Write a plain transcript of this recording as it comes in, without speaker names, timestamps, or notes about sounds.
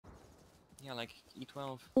Yeah, like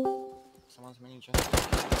E12. Someone's mini jump.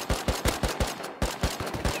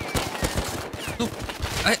 No!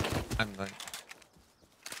 I'm dying.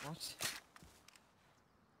 What?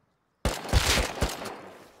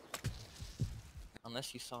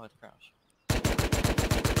 Unless you saw it crash.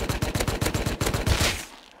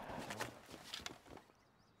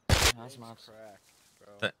 Hazmat. Crack,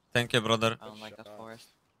 bro. Thank you, brother. I don't like that forest.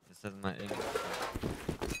 This is my aim.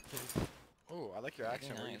 Oh, I like your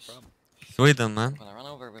accent. Where are you Nice. from? Sweden, man. Gonna run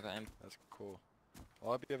over with him. That's cool.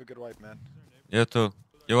 Well, I hope you have a good wife, man. You too.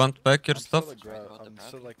 You want back your I'm stuff? Still like, I'm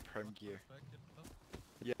still like prem gear.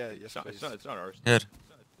 Yeah, yes, please. It's not ours. Here.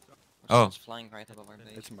 Oh. Someone's flying right above our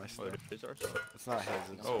base. It's my Oh, stuff. it is ours? It's not his.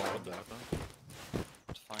 It's Oh, mine, what the though. fuck?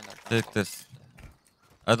 Let's find our Take gun. this.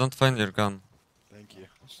 I don't find your gun. Thank you.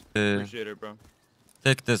 Appreciate it, bro.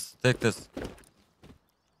 Take this. Take this.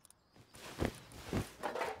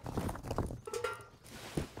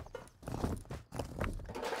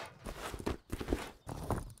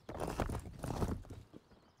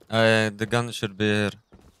 The gun should be here.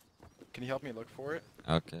 Can you help me look for it?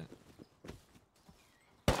 Okay.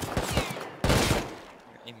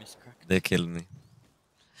 Your aim is cracked. They killed me.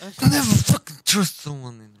 I never fucking trust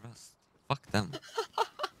someone in Rust. Fuck them.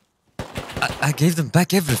 I gave them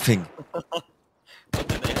back everything.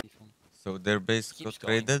 So their base Keeps got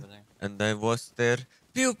going raided, over there. and I was there.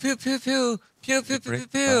 Pew pew pew pew pew pew pew pew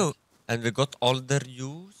pew. And we got all their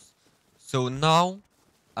use. So now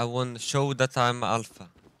I want to show that I'm alpha.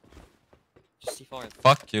 Just C4.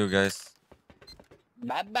 Fuck you guys.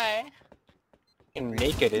 Bye bye. I'm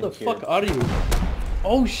naked in Who the here. fuck are you?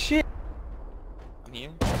 Oh shit! I'm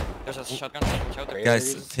here. There's a shotgun. Shotgun. Guys,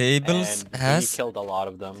 Raiders, tables and has we killed a lot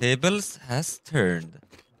of them. tables has turned.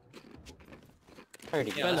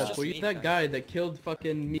 Pretty Yeah, good. that's Felep, just were you me, that guys. guy that killed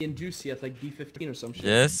fucking me and Juicy at like D15 or some shit?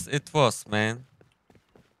 Yes, it was, man.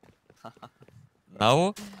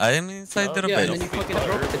 Now I am inside their Yeah, and base. then you fucking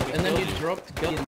dropped it, and then you dropped gun.